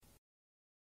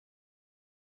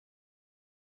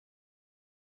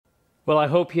Well, I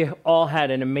hope you all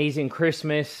had an amazing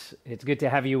Christmas. It's good to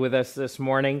have you with us this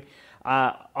morning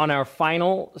on our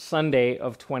final Sunday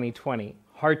of 2020.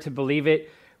 Hard to believe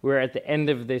it. We're at the end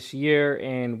of this year,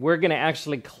 and we're going to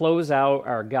actually close out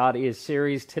our God Is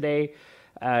series today.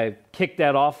 Kicked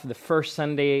that off the first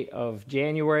Sunday of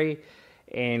January,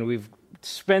 and we've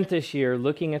spent this year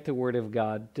looking at the Word of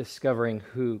God, discovering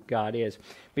who God is.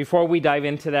 Before we dive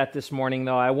into that this morning,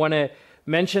 though, I want to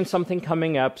mention something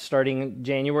coming up starting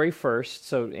January 1st,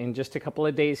 so in just a couple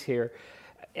of days here.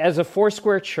 As a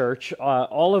Foursquare church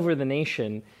all over the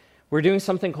nation, we're doing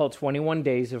something called 21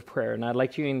 Days of Prayer, and I'd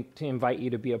like to invite you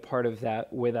to be a part of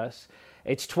that with us.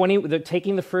 It's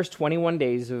taking the first 21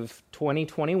 days of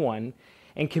 2021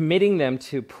 and committing them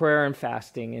to prayer and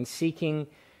fasting and seeking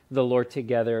the Lord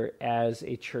together as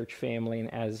a church family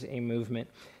and as a movement.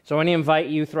 So I want to invite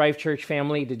you, Thrive Church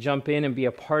family, to jump in and be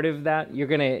a part of that. You're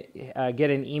going to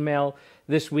get an email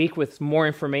this week with more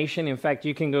information. In fact,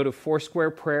 you can go to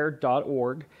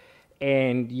foursquareprayer.org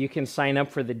and you can sign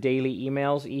up for the daily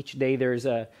emails. Each day there's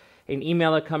an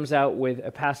email that comes out with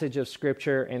a passage of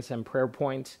Scripture and some prayer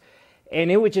points. And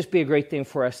it would just be a great thing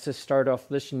for us to start off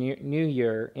this new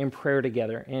year in prayer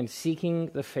together and seeking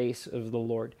the face of the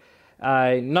Lord.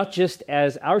 Not just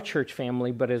as our church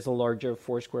family, but as a larger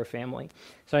Foursquare family.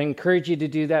 So I encourage you to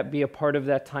do that, be a part of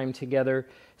that time together.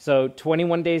 So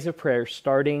 21 days of prayer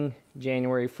starting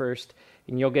January 1st,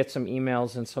 and you'll get some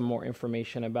emails and some more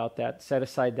information about that. Set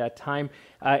aside that time.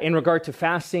 In regard to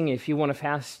fasting, if you want to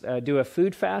fast, do a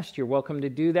food fast, you're welcome to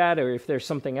do that. Or if there's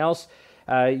something else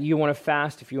you want to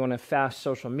fast, if you want to fast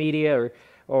social media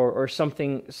or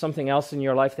something else in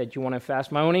your life that you want to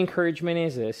fast, my own encouragement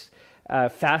is this.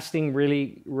 Fasting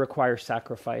really requires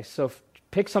sacrifice. So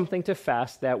pick something to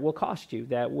fast that will cost you,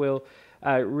 that will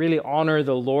really honor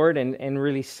the Lord and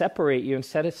really separate you and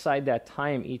set aside that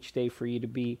time each day for you to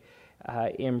be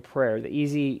in prayer. The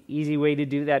easy way to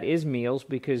do that is meals,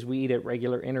 because we eat at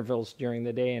regular intervals during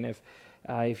the day. And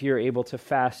if you're able to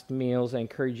fast meals, I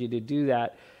encourage you to do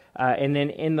that. And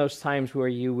then in those times where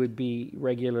you would be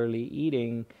regularly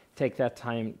eating, take that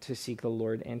time to seek the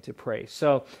Lord and to pray.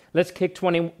 So let's kick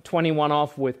 2021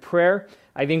 off with prayer.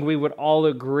 I think we would all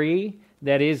agree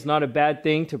that is not a bad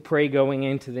thing to pray going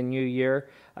into the new year,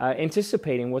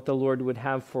 anticipating what the Lord would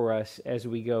have for us as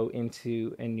we go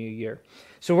into a new year.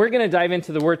 So we're going to dive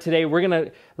into the Word today. We're going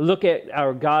to look at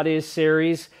our God Is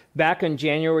series. Back on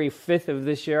January 5th of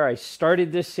this year, I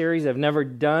started this series. I've never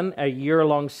done a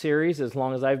year-long series as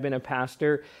long as I've been a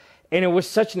pastor, and it was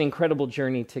such an incredible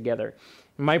journey together.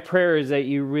 My prayer is that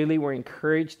you really were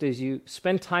encouraged as you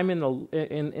spend time in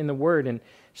the Word and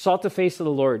sought the face of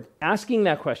the Lord, asking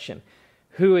that question,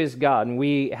 who is God? And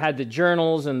we had the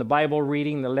journals and the Bible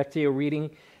reading, the Lectio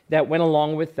reading that went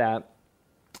along with that.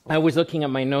 I was looking at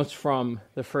my notes from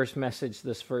the first message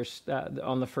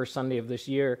on the first Sunday of this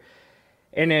year,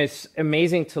 and it's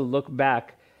amazing to look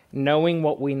back, knowing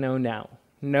what we know now,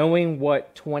 knowing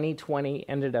what 2020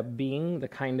 ended up being, the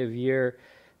kind of year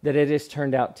that it has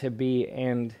turned out to be.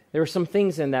 And there were some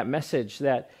things in that message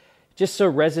that just so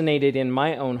resonated in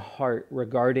my own heart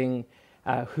regarding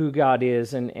who God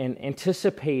is and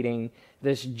anticipating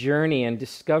this journey and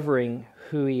discovering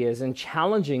who He is and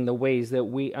challenging the ways that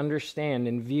we understand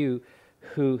and view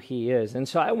who He is. And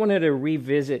so I wanted to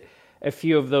revisit a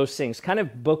few of those things, kind of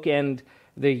bookend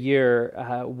the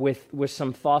year with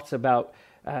some thoughts about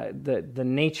the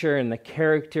nature and the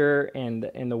character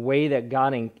and the way that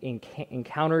God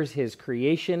encounters His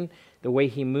creation, the way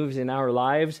He moves in our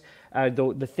lives,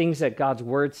 the things that God's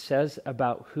Word says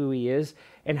about who He is,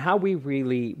 and how we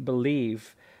really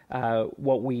believe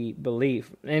what we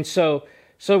believe. And so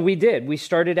we did. We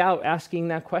started out asking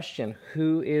that question,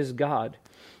 who is God?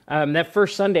 That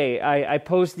first Sunday, I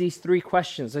posed these three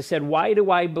questions. I said, why do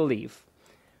I believe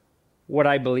what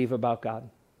I believe about God?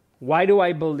 Why do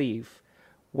I believe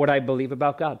what I believe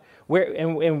about God?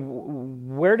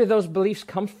 Where do those beliefs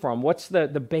come from? What's the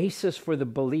basis for the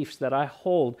beliefs that I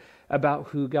hold about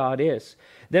who God is?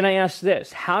 Then I asked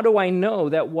this, how do I know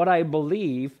that what I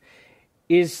believe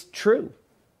is true?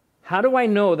 How do I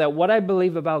know that what I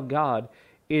believe about God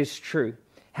is true?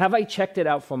 Have I checked it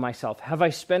out for myself? Have I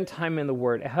spent time in the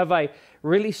Word? Have I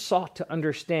really sought to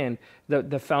understand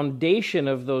the foundation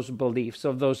of those beliefs,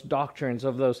 of those doctrines,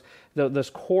 of those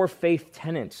core faith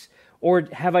tenets? Or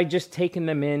have I just taken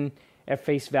them in at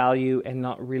face value and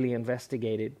not really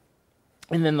investigated?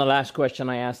 And then the last question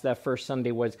I asked that first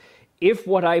Sunday was, if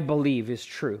what I believe is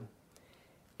true,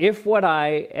 if what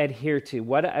I adhere to,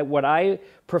 what I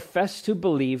profess to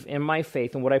believe in my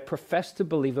faith and what I profess to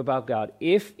believe about God,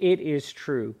 if it is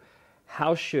true,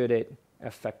 how should it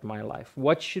affect my life?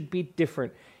 What should be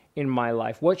different in my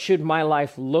life? What should my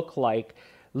life look like,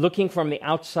 looking from the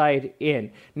outside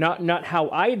in? Not how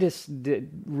I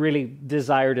really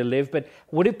desire to live, but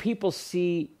what do people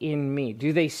see in me?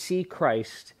 Do they see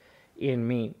Christ in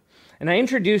me? And I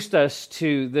introduced us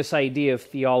to this idea of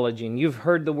theology, and you've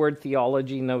heard the word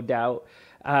theology, no doubt.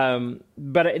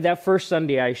 But that first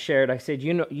Sunday I shared, I said,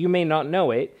 you may not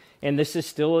know it, and this is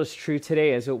still as true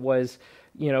today as it was,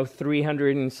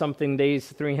 300 and something days,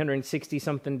 360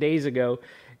 something days ago.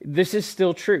 This is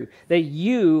still true, that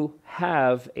you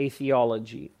have a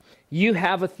theology. You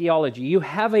have a theology. You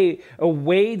have a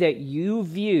way that you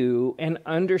view and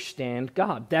understand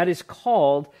God. That is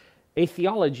called a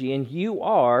theology, and you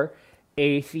are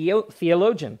a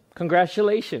theologian.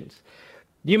 Congratulations.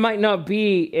 You might not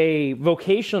be a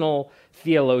vocational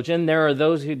theologian. There are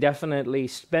those who definitely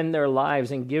spend their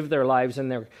lives and give their lives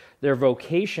and their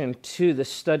vocation to the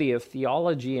study of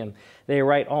theology, and they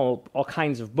write all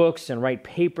kinds of books and write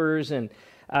papers and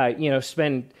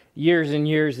spend years and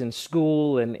years in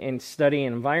school and study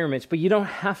environments. But you don't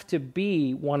have to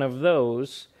be one of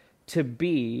those to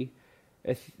be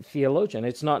a theologian.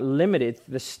 It's not limited.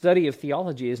 The study of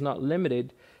theology is not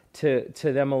limited to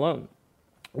them alone.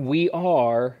 We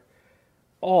are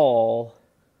all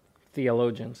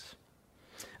theologians.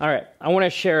 All right, I want to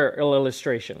share an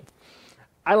illustration.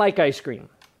 I like ice cream.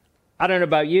 I don't know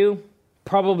about you.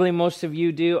 Probably most of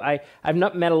you do. I've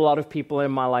not met a lot of people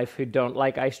in my life who don't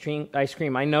like ice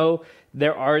cream. I know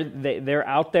they're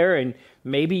out there, and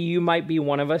maybe you might be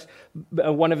one of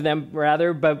them.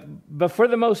 But for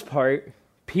the most part,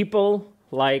 people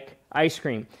like ice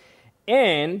cream,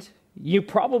 and you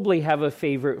probably have a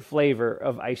favorite flavor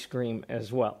of ice cream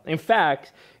as well. In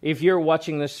fact, if you're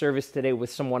watching this service today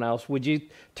with someone else, would you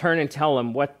turn and tell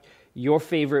them what your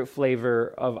favorite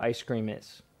flavor of ice cream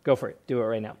is? Go for it. Do it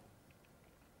right now.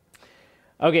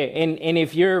 Okay, and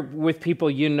if you're with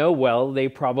people you know well, they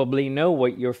probably know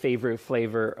what your favorite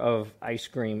flavor of ice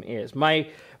cream is. My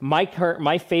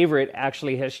favorite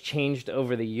actually has changed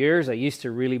over the years. I used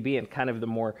to really be in kind of the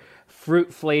more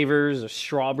fruit flavors, or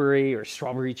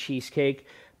strawberry cheesecake.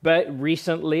 But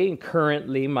recently and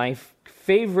currently, my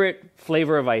favorite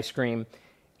flavor of ice cream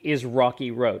is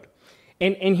Rocky Road.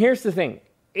 And here's the thing.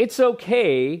 It's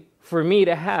okay for me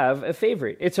to have a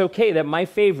favorite. It's okay that my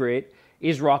favorite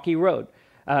is Rocky Road.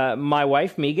 My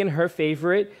wife, Megan, her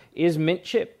favorite is mint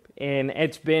chip, and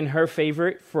it's been her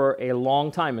favorite for a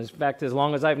long time. In fact, as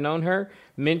long as I've known her,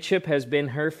 mint chip has been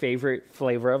her favorite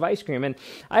flavor of ice cream. And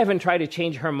I haven't tried to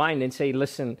change her mind and say,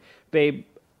 listen, babe,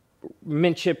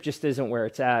 mint chip just isn't where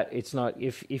it's at. It's not.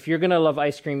 If you're going to love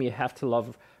ice cream, you have to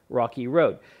love Rocky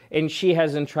Road. And she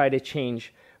hasn't tried to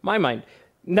change my mind.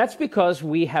 And that's because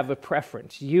we have a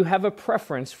preference. You have a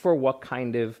preference for what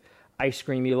kind of ice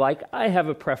cream you like. I have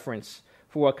a preference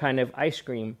for what kind of ice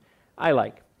cream I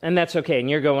like. And that's okay. And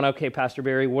you're going, okay, Pastor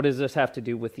Barry, what does this have to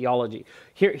do with theology?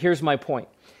 Here's my point.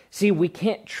 See, we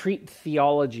can't treat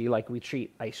theology like we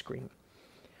treat ice cream.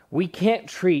 We can't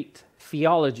treat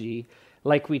theology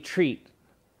like we treat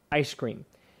ice cream.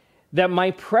 That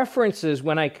my preferences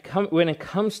when it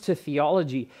comes to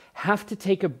theology have to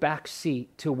take a back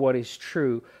seat to what is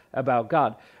true about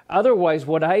God. Otherwise,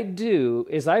 what I do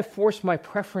is I force my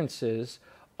preferences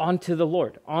onto the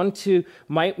Lord, onto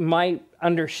my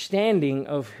understanding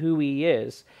of who He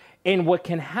is. And what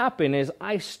can happen is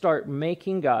I start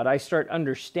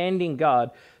understanding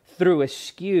God through a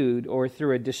skewed or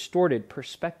through a distorted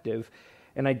perspective,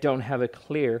 and I don't have a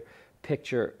clear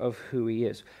picture of who He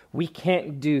is. We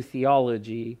can't do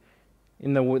theology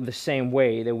in the same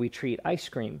way that we treat ice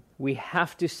cream. We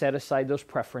have to set aside those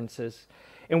preferences.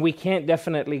 And we can't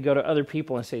definitely go to other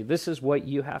people and say, this is what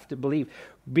you have to believe,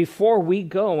 before we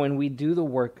go and we do the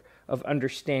work of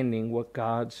understanding what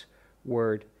God's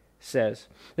Word says.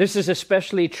 This is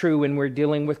especially true when we're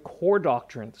dealing with core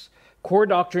doctrines. Core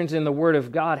doctrines in the Word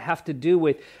of God have to do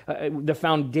with the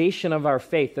foundation of our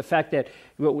faith, the fact that,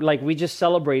 like we just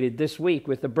celebrated this week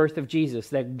with the birth of Jesus,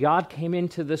 that God came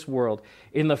into this world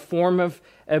in the form of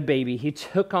a baby. He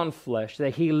took on flesh,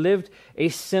 that He lived a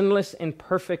sinless and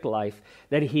perfect life,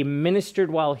 that He ministered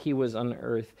while He was on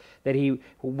earth, that He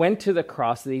went to the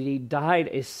cross, that He died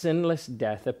a sinless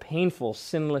death, a painful,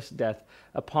 sinless death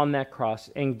upon that cross,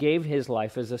 and gave His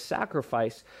life as a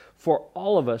sacrifice for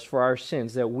all of us, for our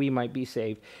sins, that we might be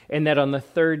saved. And that on the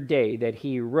third day that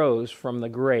He rose from the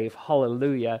grave,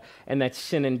 hallelujah, and that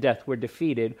sin and death were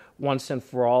defeated once and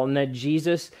for all, and that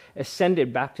Jesus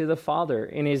ascended back to the Father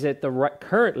and is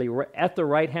currently at the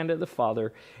right hand of the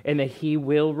Father, and that He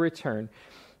will return.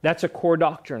 That's a core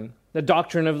doctrine The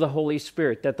doctrine of the Holy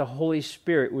Spirit, that the Holy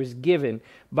Spirit was given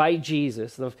by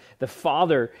Jesus. The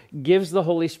Father gives the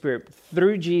Holy Spirit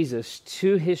through Jesus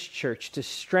to his church to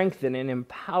strengthen and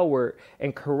empower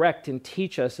and correct and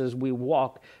teach us as we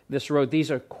walk this road.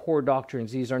 These are core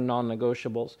doctrines. These are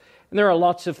non-negotiables. And there are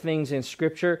lots of things in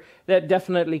Scripture that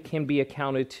definitely can be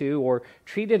accounted to or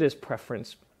treated as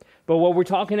preference. But what we're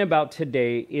talking about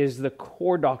today is the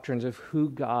core doctrines of who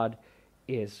God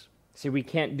is. See, we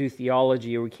can't do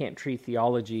theology, or we can't treat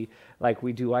theology like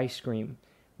we do ice cream.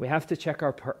 We have to check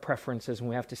our preferences, and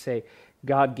we have to say,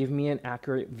 God, give me an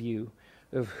accurate view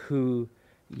of who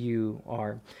you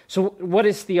are. So what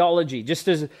is theology? Just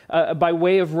as by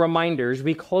way of reminders,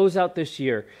 we close out this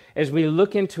year as we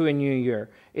look into a new year,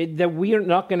 that we are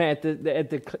not going to, at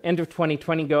the end of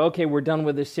 2020, go, okay, we're done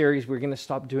with this series, we're going to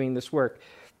stop doing this work.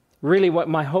 Really, what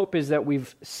my hope is that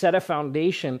we've set a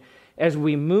foundation as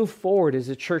we move forward as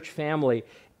a church family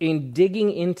in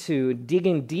digging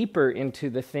deeper into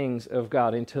the things of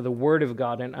God, into the Word of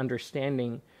God, and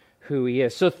understanding who He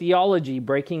is. So theology,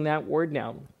 breaking that word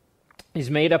down,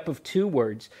 is made up of two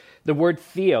words. The word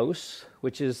theos,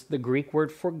 which is the Greek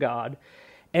word for God,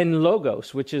 and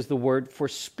logos, which is the word for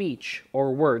speech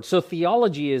or word. So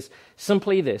theology is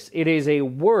simply this. It is a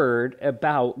word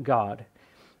about God.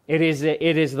 It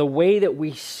is the way that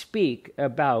we speak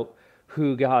about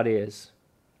who God is.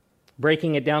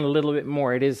 Breaking it down a little bit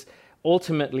more, it is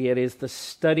the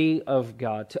study of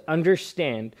God, to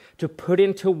understand, to put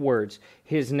into words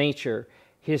His nature,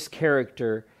 His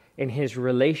character, and His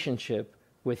relationship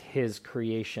with His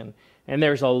creation. And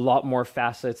there's a lot more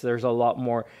facets, there's a lot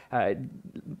more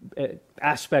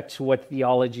aspects to what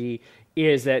theology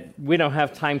is that we don't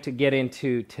have time to get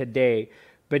into today.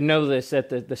 But know this, that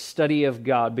the study of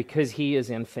God, because He is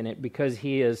infinite, because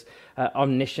He is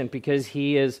omniscient, because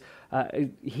He is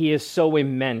so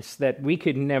immense that we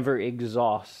could never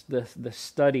exhaust the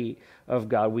study of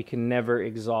God. We can never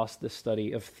exhaust the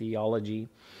study of theology.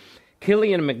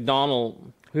 Killian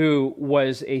MacDonald, who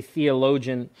was a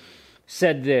theologian,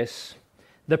 said this: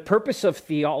 the purpose of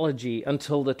theology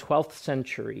until the 12th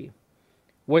century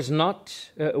was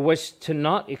to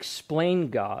not explain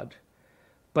God,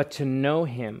 but to know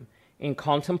Him in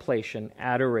contemplation,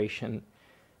 adoration,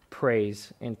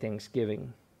 praise, and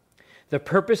thanksgiving. The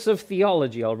purpose of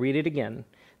theology, I'll read it again,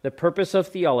 the purpose of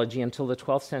theology until the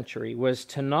 12th century was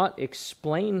to not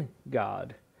explain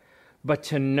God, but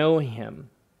to know Him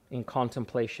in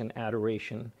contemplation,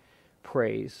 adoration,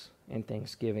 praise, and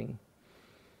thanksgiving.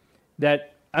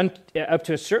 That up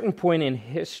to a certain point in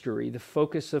history, the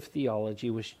focus of theology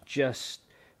was just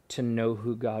to know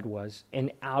who God was,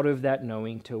 and out of that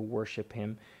knowing to worship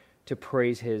Him, to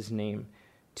praise His name,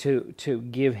 to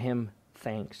give Him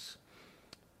thanks.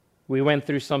 We went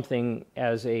through something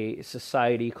as a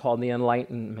society called the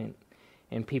Enlightenment,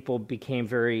 and people became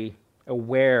very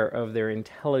aware of their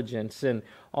intelligence, and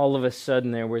all of a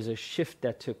sudden there was a shift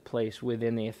that took place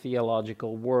within the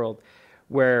theological world,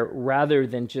 where rather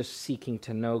than just seeking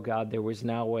to know God, there was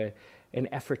now an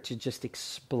effort to just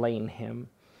explain Him.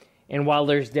 And while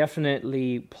there's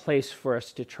definitely place for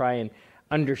us to try and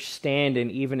understand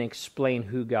and even explain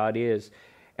who God is,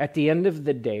 at the end of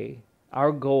the day,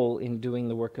 our goal in doing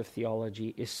the work of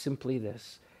theology is simply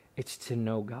this. It's to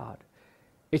know God.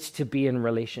 It's to be in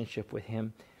relationship with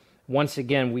Him. Once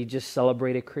again, we just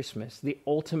celebrated Christmas, the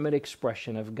ultimate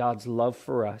expression of God's love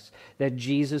for us, that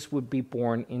Jesus would be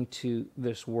born into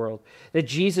this world, that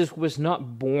Jesus was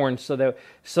not born so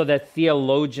that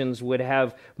theologians would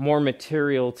have more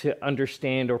material to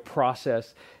understand or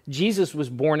process. Jesus was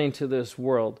born into this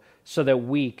world so that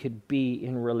we could be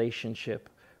in relationship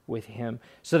with Him,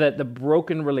 so that the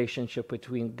broken relationship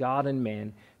between God and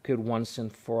man could once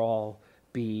and for all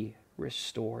be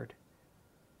restored.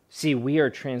 See, we are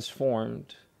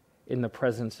transformed in the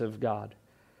presence of God.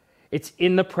 It's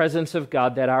in the presence of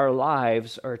God that our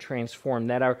lives are transformed,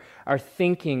 that our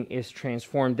thinking is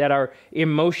transformed, that our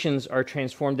emotions are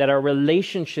transformed, that our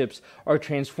relationships are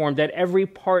transformed, that every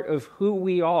part of who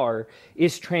we are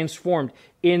is transformed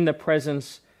in the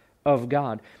presence of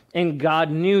God. And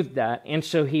God knew that, and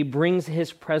so He brings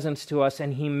His presence to us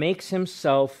and He makes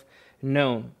Himself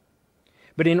known.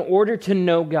 But in order to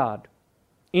know God,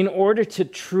 in order to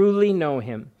truly know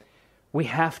Him, we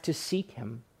have to seek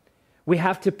Him. We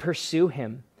have to pursue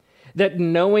Him. That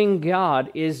knowing God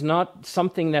is not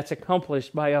something that's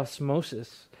accomplished by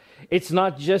osmosis. It's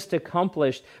not just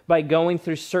accomplished by going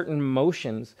through certain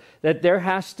motions, that there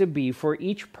has to be for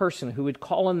each person who would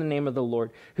call on the name of the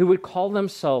Lord, who would call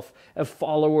themselves a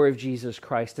follower of Jesus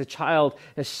Christ, a child,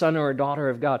 a son or a daughter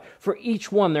of God. For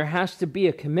each one, there has to be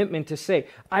a commitment to say,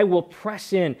 I will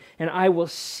press in and I will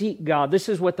seek God. This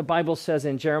is what the Bible says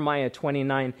in Jeremiah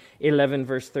 29:11,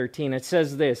 verse 13. It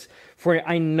says this, "For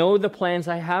I know the plans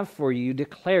I have for you,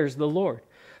 declares the Lord.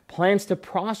 Plans to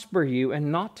prosper you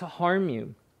and not to harm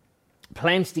you.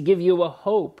 Plans to give you a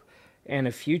hope and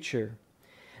a future.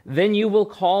 Then you will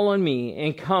call on me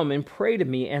and come and pray to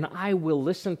me, and I will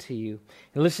listen to you."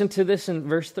 And listen to this in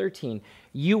verse 13.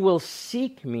 "You will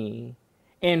seek me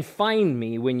and find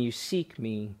me when you seek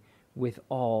me with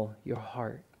all your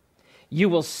heart." You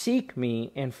will seek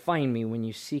me and find me when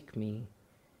you seek me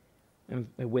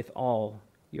with all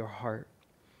your heart.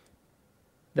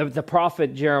 The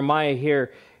prophet Jeremiah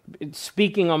here,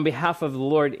 speaking on behalf of the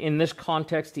Lord, in this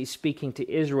context, he's speaking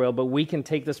to Israel, but we can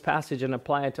take this passage and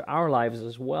apply it to our lives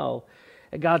as well.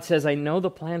 God says, I know the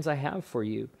plans I have for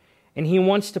you. And he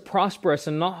wants to prosper us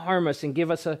and not harm us and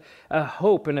give us a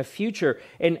hope and a future.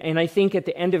 And I think at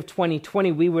the end of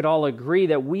 2020, we would all agree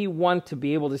that we want to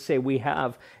be able to say we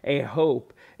have a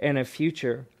hope and a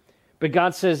future. But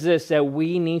God says this, that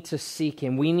we need to seek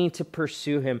him. We need to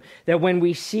pursue him. That when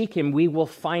we seek him, we will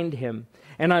find him.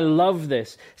 And I love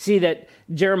this. See that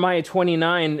Jeremiah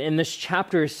 29 in this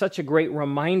chapter is such a great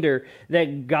reminder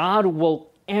that God will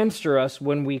answer us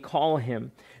when we call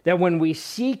him. That when we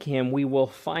seek him, we will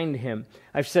find him.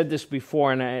 I've said this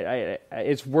before, and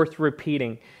it's worth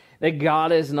repeating, that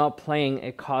God is not playing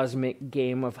a cosmic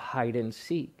game of hide and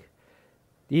seek.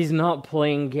 He's not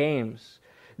playing games.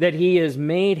 That he has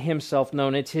made himself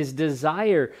known. It's his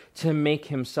desire to make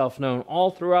himself known.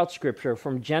 All throughout Scripture,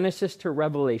 from Genesis to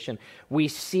Revelation, we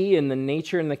see in the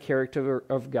nature and the character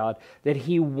of God that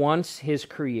he wants his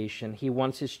creation, he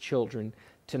wants his children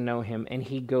to know him, and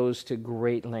he goes to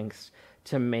great lengths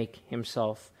to make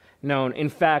himself known. In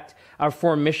fact, our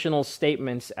four missional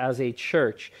statements as a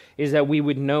church is that we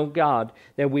would know God,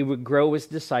 that we would grow as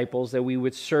disciples, that we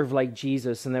would serve like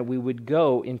Jesus, and that we would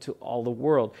go into all the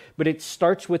world. But it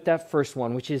starts with that first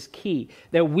one, which is key,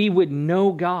 that we would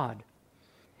know God.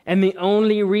 And the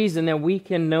only reason that we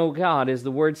can know God, as the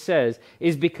word says,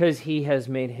 is because he has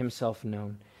made himself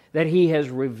known, that he has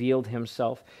revealed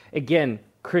himself. Again,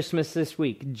 Christmas this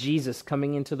week, Jesus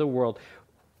coming into the world.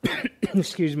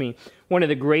 Excuse me, one of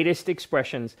the greatest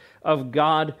expressions of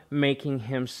God making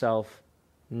himself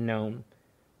known.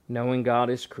 Knowing God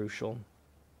is crucial.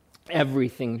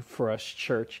 Everything for us,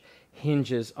 church,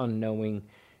 hinges on knowing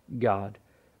God.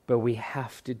 But we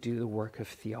have to do the work of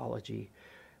theology.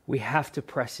 We have to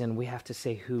press in. We have to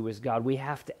say, who is God? We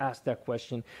have to ask that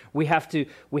question. We have to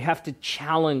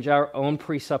challenge our own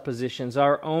presuppositions,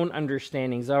 our own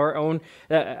understandings, our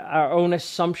own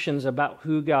assumptions about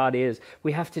who God is.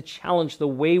 We have to challenge the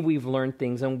way we've learned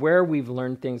things and where we've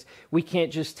learned things. We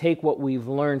can't just take what we've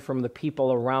learned from the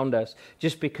people around us.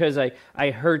 Just because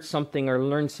I heard something or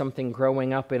learned something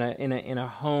growing up in a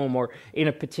home or in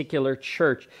a particular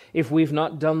church, if we've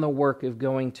not done the work of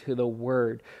going to the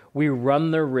Word, we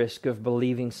run the risk of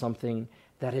believing something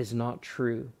that is not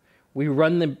true. We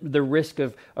run the risk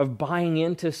of buying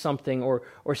into something or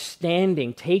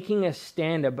taking a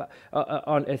stand about,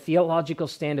 on a theological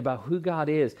stand about who God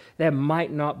is that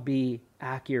might not be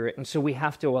accurate. And so we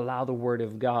have to allow the Word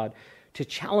of God to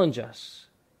challenge us.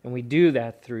 And we do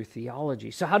that through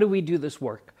theology. So how do we do this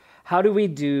work? How do we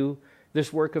do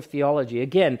this work of theology?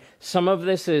 Again, some of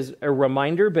this is a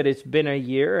reminder, but it's been a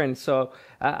year, and so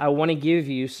I want to give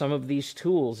you some of these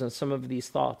tools and some of these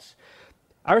thoughts.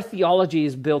 Our theology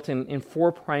is built in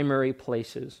four primary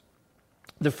places.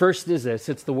 The first is this: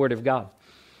 it's the Word of God.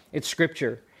 It's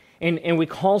Scripture. And we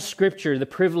call Scripture the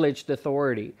privileged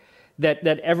authority, that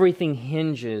everything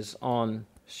hinges on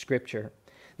Scripture.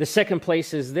 The second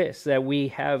place is this, that we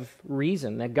have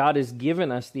reason, that God has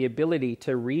given us the ability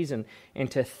to reason and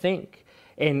to think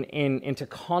and to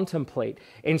contemplate.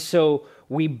 And so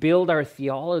we build our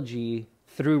theology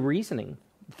through reasoning,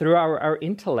 through our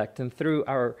intellect and through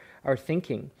our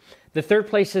thinking. The third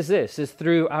place is this, is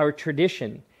through our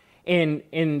tradition and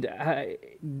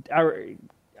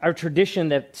our tradition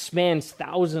that spans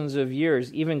thousands of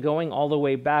years, even going all the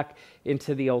way back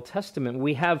into the Old Testament.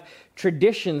 We have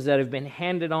traditions that have been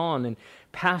handed on and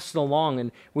passed along,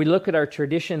 and we look at our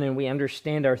tradition and we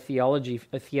understand our theological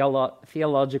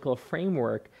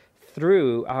framework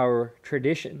through our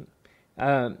tradition.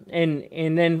 And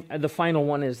then the final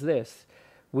one is this: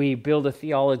 we build a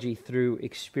theology through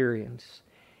experience,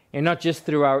 and not just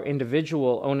through our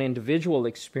own individual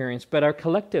experience, but our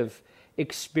collective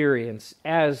experience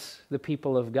as the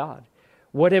people of God?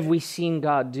 What have we seen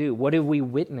God do? What have we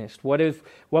witnessed?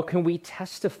 What can we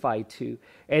testify to?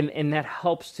 And that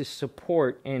helps to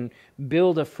support and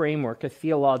build a framework, a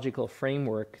theological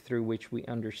framework through which we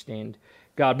understand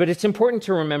God. But it's important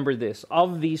to remember this.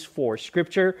 Of these four,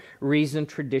 Scripture, reason,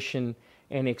 tradition,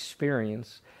 and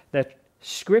experience, that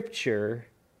Scripture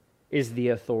is the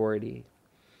authority.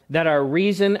 That our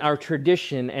reason, our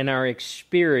tradition, and our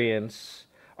experience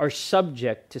are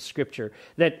subject to Scripture.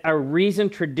 That our reason,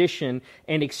 tradition,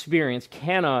 and experience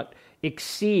cannot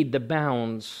exceed the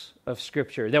bounds of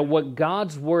Scripture. That what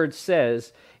God's Word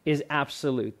says is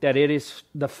absolute. That it is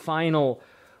the final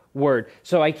word.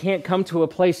 So I can't come to a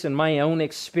place in my own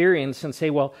experience and say,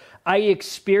 well, I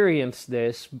experienced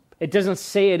this. It doesn't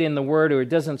say it in the Word, or it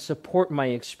doesn't support my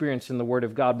experience in the Word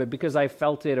of God, but because I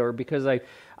felt it, or because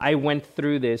I went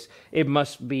through this, it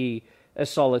must be a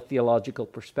solid theological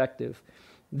perspective.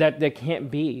 That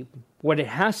can't be. What it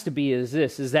has to be is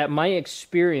this, is that my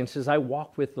experience as I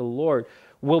walk with the Lord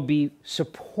will be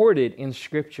supported in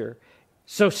Scripture.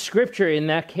 So Scripture, in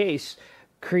that case,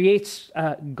 creates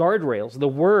guardrails. The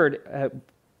Word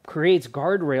creates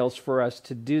guardrails for us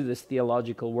to do this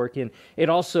theological work in. It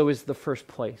also is the first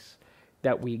place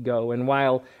that we go. And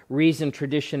while reason,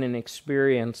 tradition, and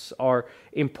experience are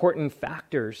important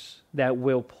factors that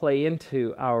will play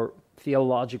into our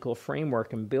theological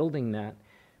framework and building that,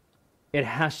 it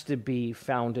has to be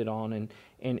founded on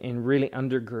and really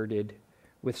undergirded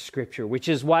with Scripture, which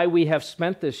is why we have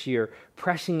spent this year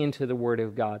pressing into the Word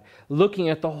of God, looking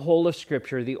at the whole of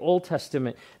Scripture, the Old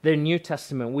Testament, the New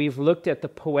Testament. We've looked at the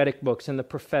poetic books and the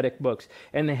prophetic books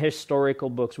and the historical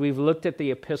books. We've looked at the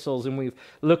epistles, and we've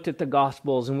looked at the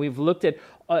Gospels, and we've looked at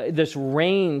this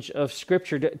range of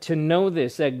Scripture to know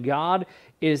this, that God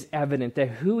is evident, that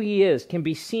who He is can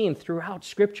be seen throughout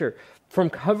Scripture, from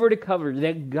cover to cover,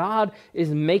 that God is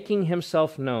making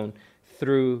Himself known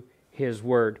through His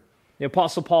Word. The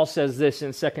Apostle Paul says this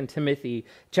in 2 Timothy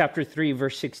chapter 3,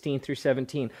 verse 16 through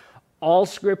 17. All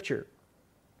Scripture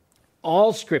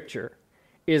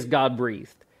is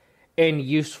God-breathed and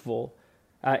useful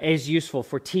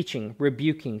for teaching,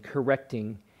 rebuking,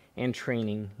 correcting, and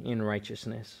training in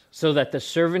righteousness, so that the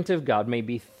servant of God may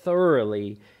be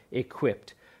thoroughly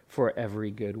equipped for every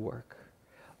good work.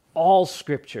 All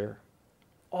Scripture,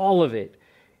 all of it,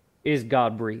 is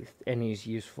God-breathed and is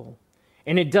useful.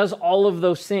 And it does all of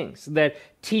those things, that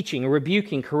teaching,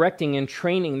 rebuking, correcting, and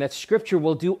training, that Scripture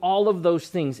will do all of those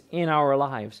things in our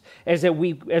lives. As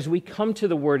we come to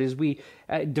the Word, as we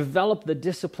develop the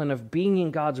discipline of being in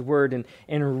God's Word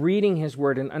and reading His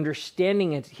Word and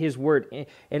understanding His Word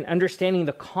and understanding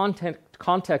the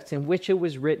context in which it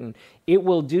was written, it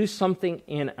will do something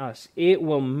in us. It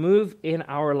will move in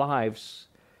our lives.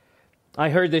 I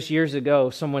heard this years ago.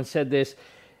 Someone said this,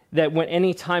 that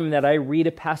any time that I read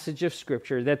a passage of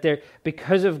Scripture, that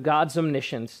because of God's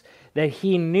omniscience, that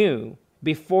He knew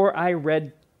before I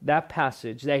read that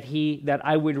passage, that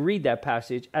I would read that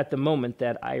passage at the moment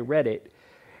that I read it.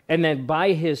 And that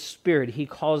by His Spirit, He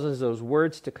causes those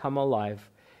words to come alive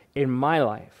in my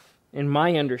life, in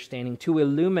my understanding, to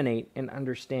illuminate and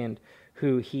understand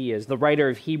who He is. The writer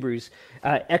of Hebrews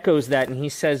echoes that, and he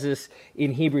says this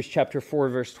in Hebrews chapter 4,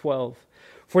 verse 12.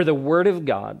 For the Word of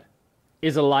God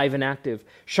is alive and active,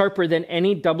 sharper than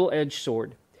any double-edged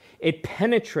sword. It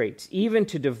penetrates even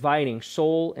to dividing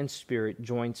soul and spirit,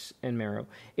 joints and marrow.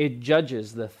 It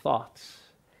judges the thoughts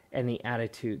and the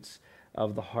attitudes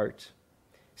of the heart.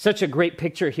 Such a great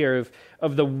picture here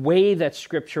of the way that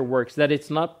Scripture works, that it's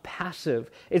not passive,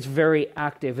 it's very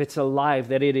active, it's alive,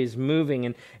 that it is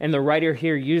moving. And the writer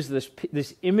here used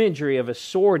this imagery of a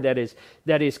sword that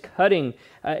is cutting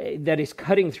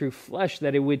through flesh,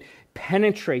 that it would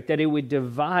penetrate, that it would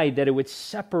divide, that it would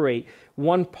separate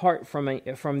one part from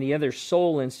the other,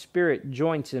 soul and spirit,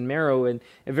 joints and marrow, and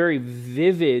a very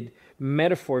vivid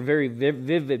metaphor, very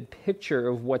vivid picture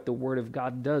of what the Word of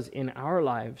God does in our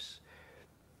lives.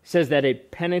 Says that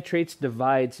it penetrates,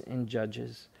 divides, and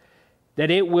judges. That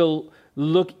it will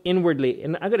look inwardly.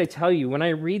 And I'm going to tell you, when I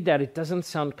read that, it doesn't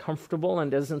sound comfortable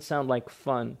and doesn't sound like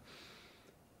fun.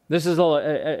 This is a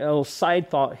little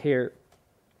side thought here.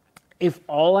 If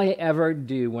all I ever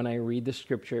do when I read the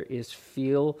Scripture is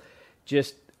feel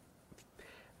just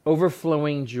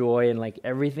overflowing joy and like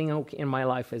everything in my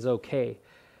life is okay,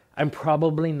 I'm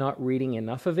probably not reading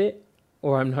enough of it,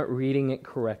 or I'm not reading it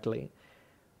correctly.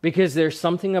 Because there's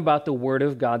something about the Word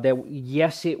of God that,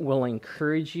 yes, it will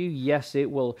encourage you. Yes,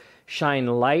 it will shine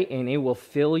light and it will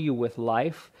fill you with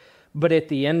life. But at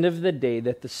the end of the day,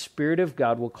 that the Spirit of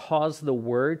God will cause the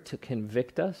Word to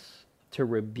convict us, to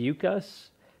rebuke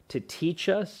us, to teach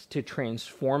us, to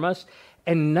transform us.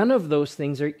 And none of those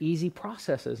things are easy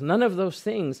processes. None of those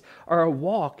things are a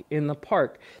walk in the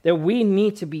park. That we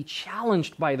need to be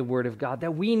challenged by the Word of God.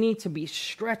 That we need to be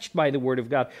stretched by the Word of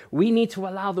God. We need to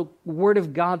allow the Word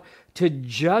of God to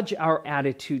judge our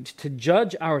attitudes, to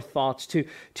judge our thoughts,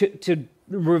 to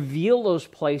reveal those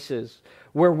places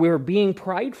where we're being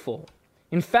prideful.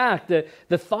 In fact,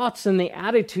 the thoughts and the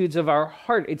attitudes of our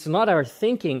heart, it's not our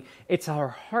thinking, it's our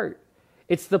heart.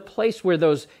 It's the place where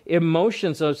those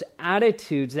emotions, those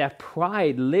attitudes, that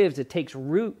pride lives. It takes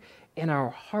root in our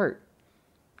heart,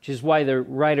 which is why the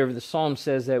writer of the Psalm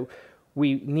says that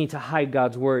we need to hide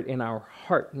God's word in our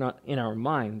heart, not in our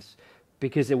minds,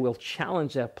 because it will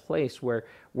challenge that place where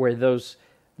those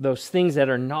things that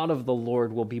are not of the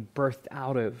Lord will be birthed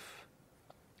out of.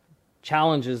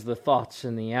 Challenges the thoughts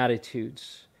and the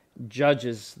attitudes,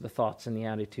 judges the thoughts and the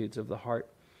attitudes of the heart.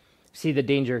 See, the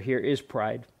danger here is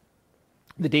pride.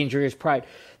 The danger is pride.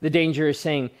 The danger is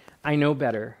saying, I know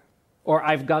better, or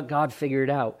I've got God figured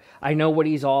out. I know what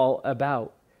he's all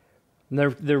about.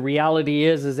 The reality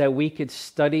is that we could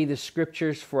study the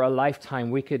scriptures for a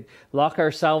lifetime. We could lock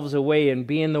ourselves away and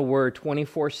be in the Word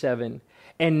 24/7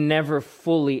 and never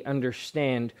fully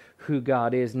understand who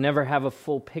God is, never have a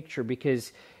full picture,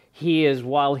 because he is,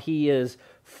 while he has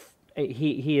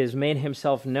made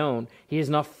himself known, he is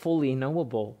not fully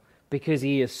knowable, because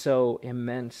he is so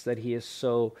immense, that he is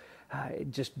so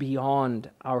just beyond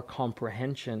our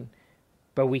comprehension.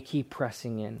 But we keep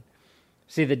pressing in.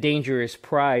 See, the danger is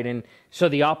pride. And so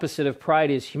the opposite of pride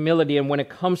is humility. And when it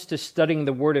comes to studying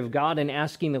the Word of God and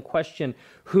asking the question,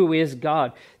 who is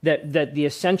God? That the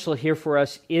essential here for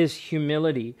us is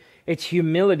humility. It's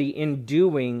humility in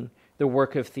doing the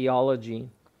work of theology.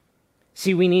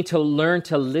 See, we need to learn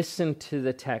to listen to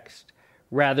the text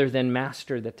rather than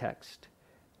master the text.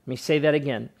 Let me say that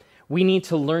again. We need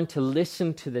to learn to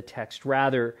listen to the text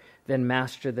rather than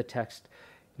master the text.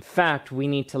 In fact, we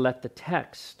need to let the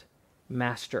text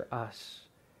master us.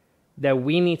 That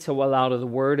we need to allow the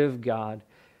Word of God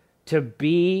to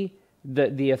be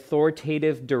the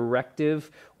authoritative, directive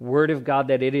Word of God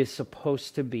that it is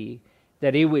supposed to be.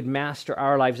 That it would master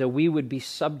our lives, that we would be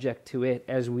subject to it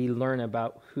as we learn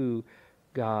about who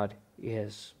God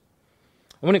is.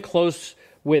 I want to close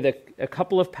with a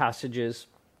couple of passages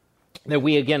that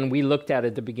we looked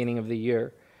at the beginning of the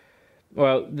year.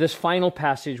 Well, this final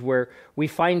passage where we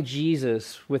find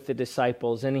Jesus with the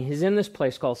disciples, and he's in this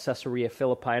place called Caesarea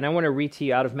Philippi. And I want to read to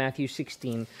you out of Matthew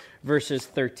 16, verses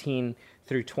 13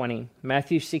 through 20.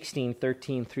 Matthew 16,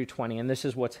 13 through 20. And this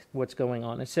is what's going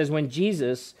on. It says, when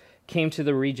Jesus came to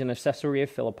the region of Caesarea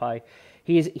Philippi,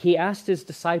 he asked his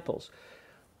disciples,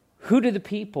 who do the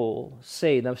people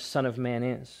say the Son of Man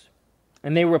is?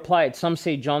 And they replied, some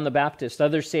say John the Baptist,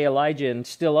 others say Elijah, and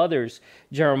still others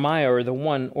Jeremiah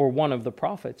or one of the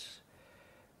prophets.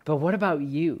 But what about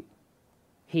you?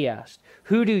 He asked,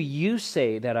 who do you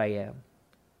say that I am?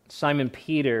 Simon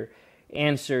Peter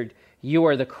answered, you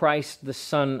are the Christ, the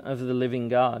Son of the living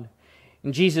God.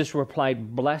 And Jesus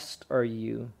replied, blessed are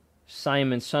you,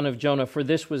 Simon, son of Jonah, for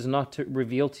this was not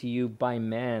revealed to you by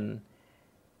man,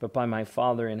 but by my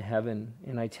Father in heaven.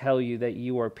 And I tell you that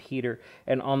you are Peter,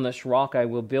 and on this rock I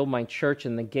will build my church,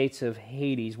 and the gates of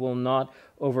Hades will not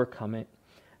overcome it.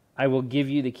 I will give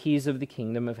you the keys of the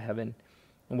kingdom of heaven,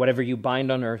 and whatever you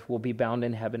bind on earth will be bound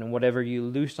in heaven, and whatever you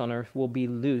loose on earth will be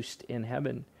loosed in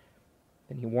heaven.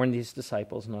 Then he warned his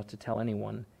disciples not to tell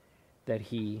anyone that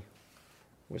he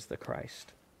was the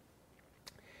Christ.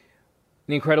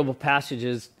 An incredible passage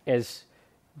as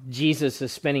Jesus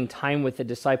is spending time with the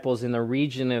disciples in the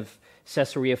region of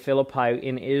Caesarea Philippi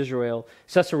in Israel.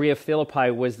 Caesarea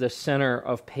Philippi was the center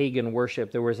of pagan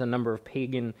worship. There was a number of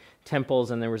pagan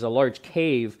temples, and there was a large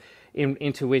cave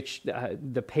into which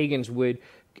the pagans would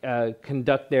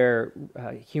conduct their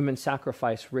human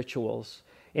sacrifice rituals.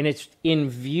 And it's in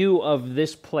view of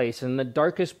this place, in the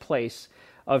darkest place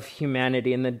of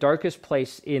humanity, in the darkest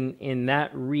place in that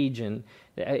region,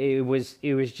 it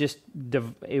was just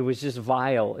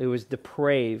vile. It was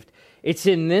depraved. It's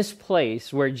in this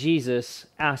place where Jesus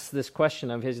asked this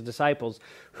question of his disciples,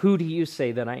 who do you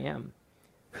say that I am?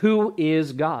 Who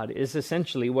is God is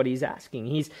essentially what he's asking.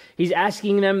 He's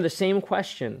asking them the same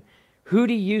question. Who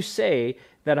do you say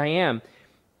that I am?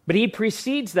 But he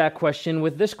precedes that question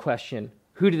with this question.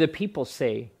 Who do the people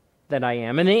say that I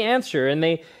am? And they answer, and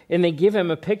they give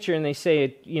him a picture, and they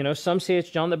say, some say it's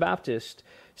John the Baptist.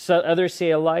 So others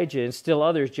say Elijah, and still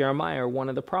others, Jeremiah, or one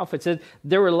of the prophets. And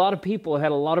there were a lot of people who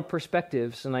had a lot of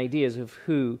perspectives and ideas of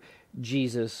who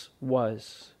Jesus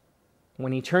was.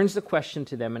 When he turns the question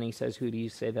to them and he says, who do you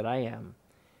say that I am?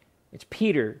 It's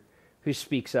Peter who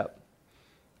speaks up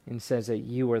and says that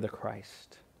you are the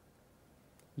Christ.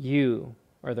 you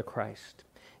are the Christ.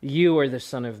 You are the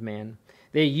Son of Man.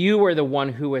 That you are the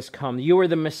one who has come. You are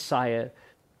the Messiah,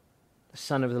 the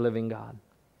Son of the living God.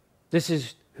 This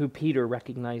is who Peter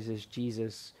recognizes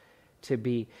Jesus to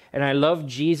be. And I love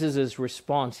Jesus'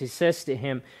 response. He says to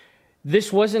him,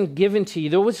 this wasn't given to you.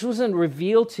 This wasn't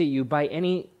revealed to you by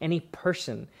any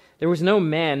person. There was no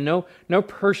man, no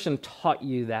person taught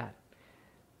you that.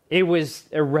 It was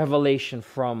a revelation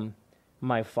from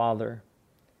my Father.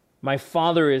 My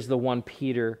Father is the one,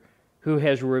 Peter, who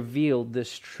has revealed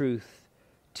this truth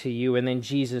to you. And then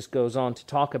Jesus goes on to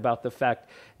talk about the fact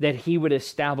that he would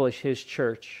establish his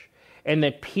church, and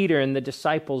that Peter and the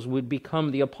disciples would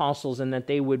become the apostles, and that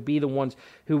they would be the ones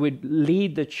who would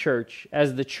lead the church,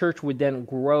 as the church would then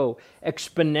grow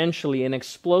exponentially and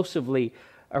explosively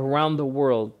around the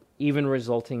world, even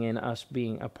resulting in us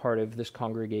being a part of this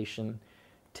congregation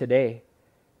today.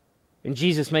 And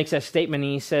Jesus makes that statement,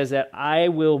 and he says that I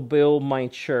will build my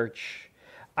church.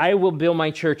 I will build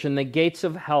my church, and the gates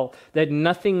of hell, that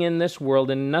nothing in this world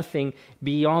and nothing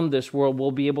beyond this world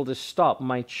will be able to stop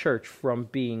my church from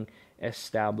being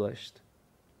established.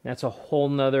 That's a whole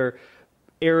nother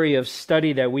area of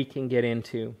study that we can get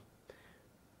into.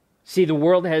 See, the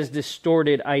world has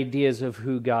distorted ideas of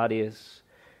who God is.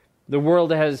 The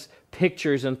world has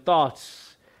pictures and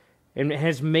thoughts and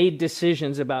has made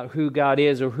decisions about who God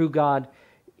is or who God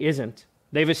isn't.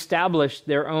 They've established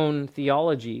their own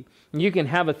theology. And you can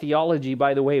have a theology,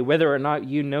 by the way, whether or not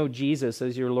you know Jesus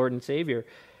as your Lord and Savior,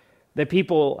 that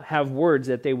people have words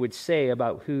that they would say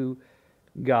about who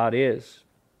God is.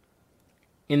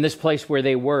 In this place where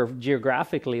they were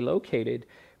geographically located,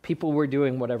 people were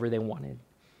doing whatever they wanted.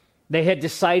 They had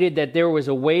decided that there was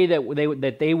a way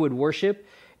that they would worship,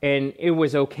 and it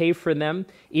was okay for them,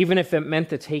 even if it meant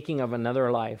the taking of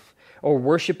another life, or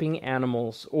worshiping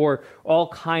animals, or all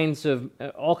kinds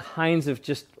of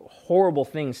just horrible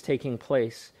things taking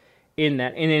place in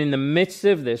that. And in the midst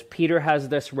of this, Peter has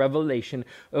this revelation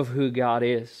of who God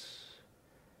is.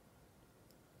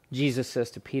 Jesus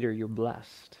says to Peter, you're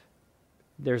blessed.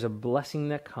 There's a blessing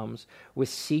that comes with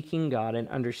seeking God and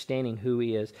understanding who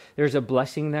he is. There's a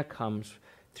blessing that comes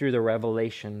through the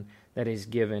revelation that is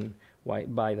given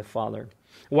by the Father.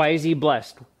 Why is he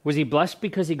blessed? Was he blessed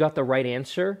because he got the right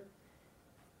answer?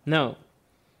 No.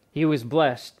 He was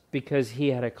blessed because he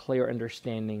had a clear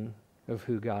understanding of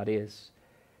who God is.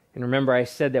 And remember, I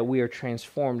said that we are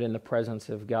transformed in the presence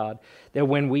of God. That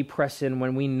when we press in,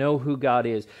 when we know who God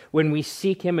is, when we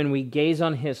seek him and we gaze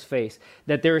on his face,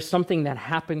 that there is something that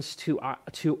happens to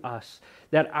us,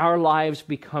 that our lives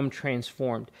become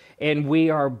transformed. And we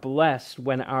are blessed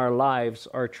when our lives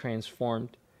are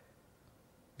transformed.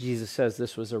 Jesus says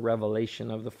this was a revelation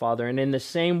of the Father. And in the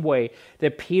same way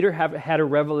that Peter had a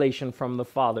revelation from the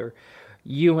Father,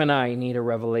 you and I need a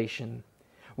revelation.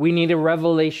 We need a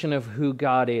revelation of who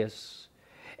God is.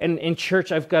 And in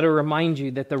church, I've got to remind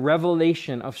you that the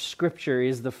revelation of Scripture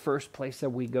is the first place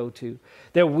that we go to.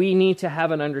 That we need to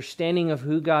have an understanding of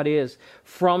who God is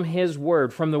from his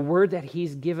word, from the word that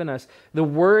he's given us. The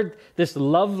word, this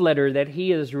love letter that he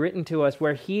has written to us,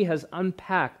 where he has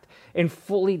unpacked and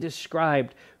fully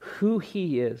described who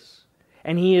he is.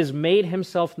 And he has made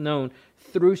himself known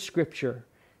through Scripture.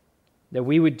 That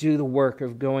we would do the work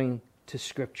of going to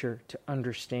Scripture to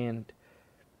understand,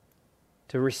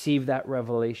 to receive that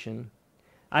revelation.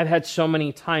 I've had so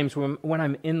many times when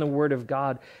I'm in the Word of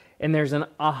God and there's an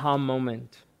aha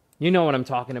moment. You know what I'm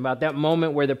talking about. That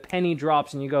moment where the penny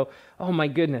drops and you go, oh my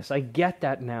goodness, I get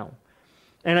that now.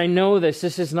 And I know this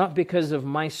is not because of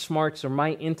my smarts or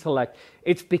my intellect.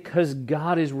 It's because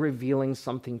God is revealing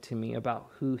something to me about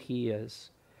who he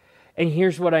is. And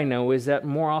here's what I know is that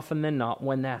more often than not,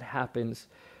 when that happens,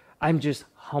 I'm just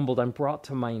humbled. I'm brought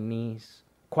to my knees,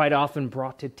 quite often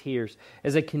brought to tears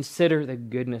as I consider the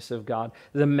goodness of God,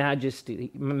 the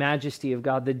majesty of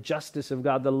God, the justice of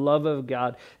God, the love of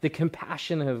God, the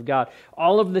compassion of God,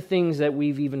 all of the things that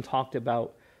we've even talked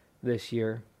about this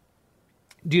year.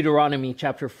 Deuteronomy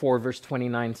chapter 4, verse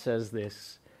 29 says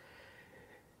this,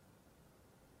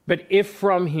 "But if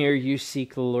from here you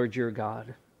seek the Lord your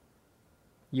God,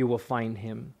 you will find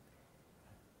him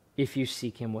if you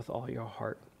seek him with all your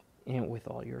heart and with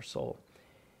all your soul."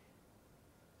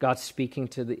 God's speaking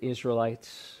to the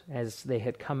Israelites as they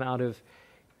had come out of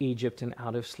Egypt and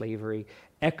out of slavery,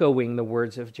 echoing the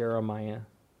words of Jeremiah.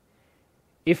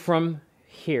 If from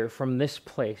here, from this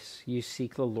place, you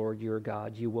seek the Lord your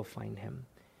God, you will find him.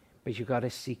 But you got to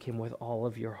seek him with all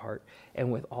of your heart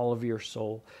and with all of your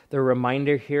soul. The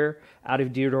reminder here out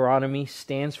of Deuteronomy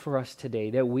stands for us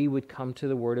today that we would come to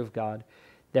the Word of God,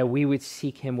 that we would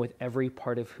seek him with every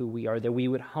part of who we are, that we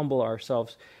would humble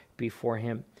ourselves before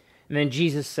him. And then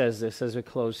Jesus says this as we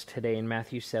close today in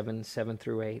Matthew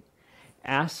 7:7-8.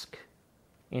 Ask,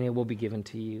 and it will be given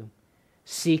to you.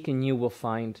 Seek, and you will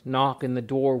find. Knock, and the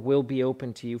door will be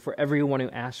opened to you. For everyone who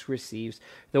asks receives.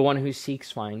 The one who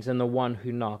seeks finds. And the one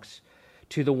who knocks,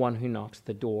 to the one who knocks,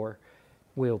 the door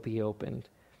will be opened.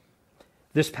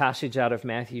 This passage out of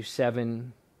Matthew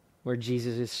 7, where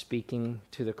Jesus is speaking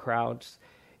to the crowds,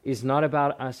 is not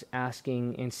about us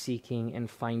asking and seeking and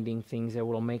finding things that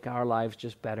will make our lives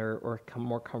just better or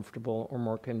more comfortable or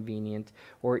more convenient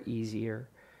or easier.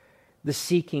 The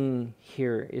seeking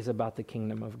here is about the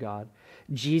kingdom of God.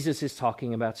 Jesus is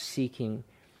talking about seeking,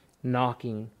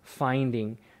 knocking,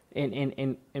 finding,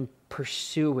 and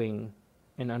pursuing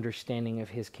an understanding of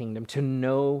his kingdom, to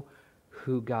know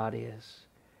who God is.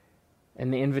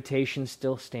 And the invitation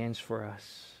still stands for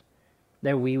us,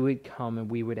 that we would come and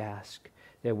we would ask,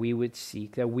 that we would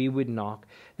seek, that we would knock,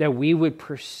 that we would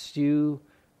pursue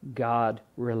God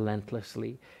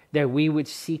relentlessly, that we would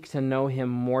seek to know him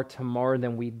more tomorrow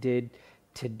than we did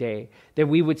today, that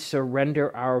we would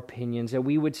surrender our opinions, that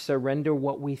we would surrender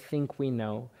what we think we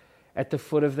know at the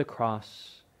foot of the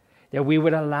cross, that we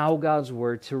would allow God's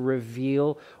word to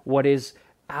reveal what is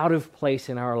out of place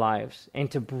in our lives and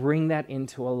to bring that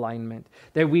into alignment,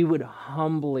 that we would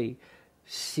humbly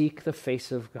seek the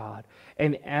face of God.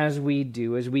 And as we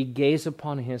do, as we gaze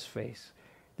upon his face,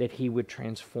 that he would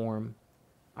transform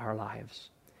our lives.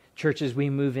 Church, as we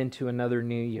move into another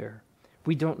new year,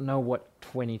 we don't know what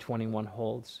 2021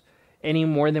 holds any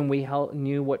more than we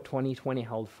knew what 2020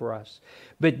 held for us.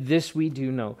 But this we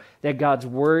do know, that God's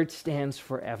word stands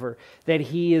forever, that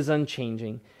he is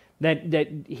unchanging, that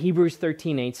Hebrews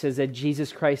 13:8 says that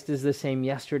Jesus Christ is the same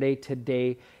yesterday,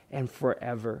 today, and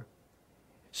forever.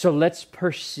 So let's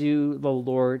pursue the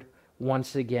Lord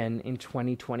once again in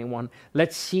 2021.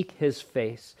 Let's seek his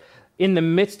face. In the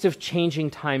midst of changing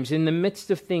times, in the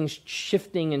midst of things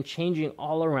shifting and changing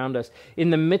all around us, in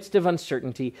the midst of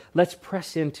uncertainty, let's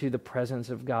press into the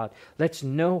presence of God. Let's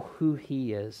know who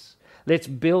he is. Let's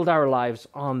build our lives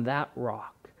on that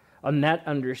rock, on that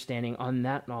understanding, on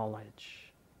that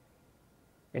knowledge.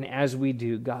 And as we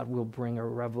do, God will bring a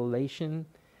revelation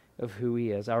of who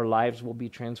he is. Our lives will be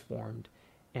transformed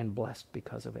and blessed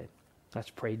because of it. Let's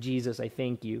pray. Jesus, I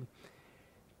thank you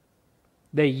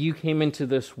that you came into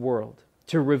this world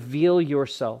to reveal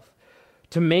yourself,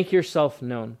 to make yourself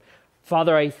known.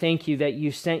 Father, I thank you that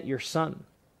you sent your Son,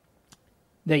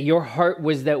 that your heart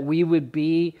was that we would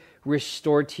be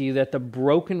restored to you, that the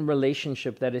broken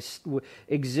relationship that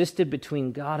existed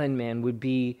between God and man would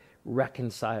be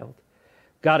reconciled.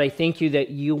 God, I thank you that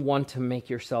you want to make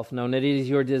yourself known, that it is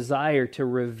your desire to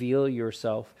reveal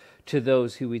yourself to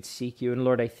those who would seek you. And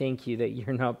Lord, I thank you that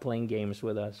you're not playing games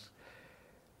with us.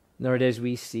 Lord, as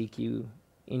we seek you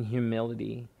in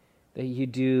humility, that you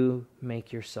do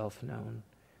make yourself known.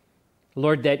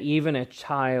 Lord, that even a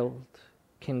child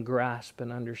can grasp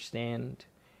and understand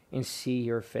and see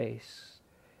your face.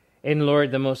 And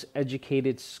Lord, the most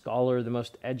educated scholar, the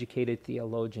most educated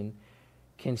theologian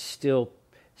can still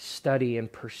study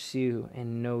and pursue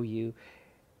and know you.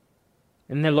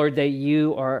 And then, Lord, that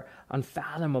you are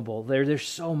unfathomable. There's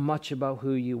so much about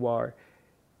who you are,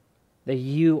 that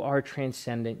you are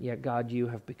transcendent, yet, God, you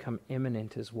have become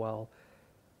immanent as well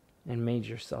and made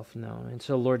yourself known. And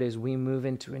so, Lord, as we move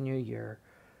into a new year,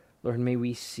 Lord, may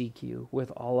we seek you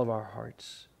with all of our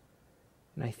hearts.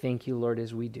 And I thank you, Lord,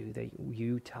 as we do, that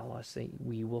you tell us that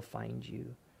we will find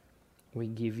you. We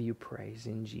give you praise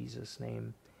in Jesus'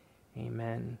 name.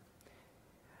 Amen.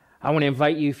 I want to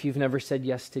invite you, if you've never said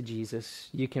yes to Jesus,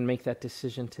 you can make that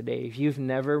decision today. If you've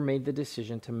never made the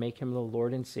decision to make him the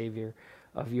Lord and Savior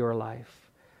of your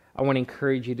life, I want to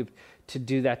encourage you to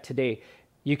do that today.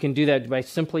 You can do that by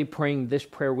simply praying this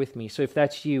prayer with me. So if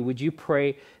that's you, would you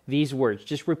pray these words?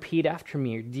 Just repeat after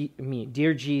me.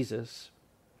 Dear Jesus,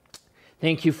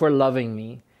 thank you for loving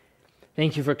me.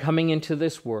 Thank you for coming into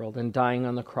this world and dying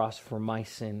on the cross for my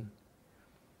sin.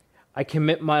 I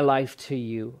commit my life to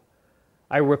you.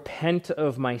 I repent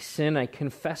of my sin. I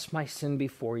confess my sin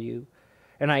before you.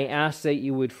 And I ask that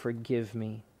you would forgive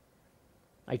me.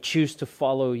 I choose to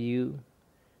follow you.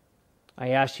 I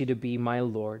ask you to be my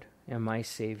Lord and my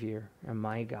Savior and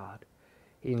my God.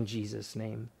 In Jesus'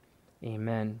 name,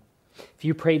 amen. If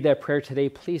you prayed that prayer today,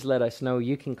 please let us know.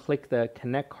 You can click the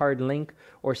Connect card link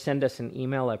or send us an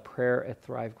email at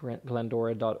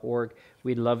prayer@thriveglendora.org.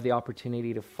 We'd love the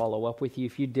opportunity to follow up with you.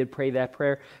 If you did pray that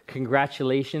prayer,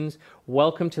 congratulations.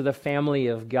 Welcome to the family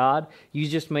of God. You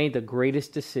just made the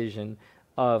greatest decision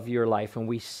of your life, and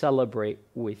we celebrate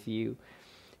with you.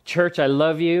 Church, I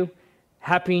love you.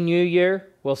 Happy New Year.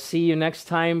 We'll see you next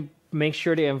time. Make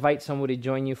sure to invite someone to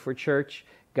join you for church.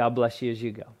 God bless you as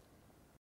you go.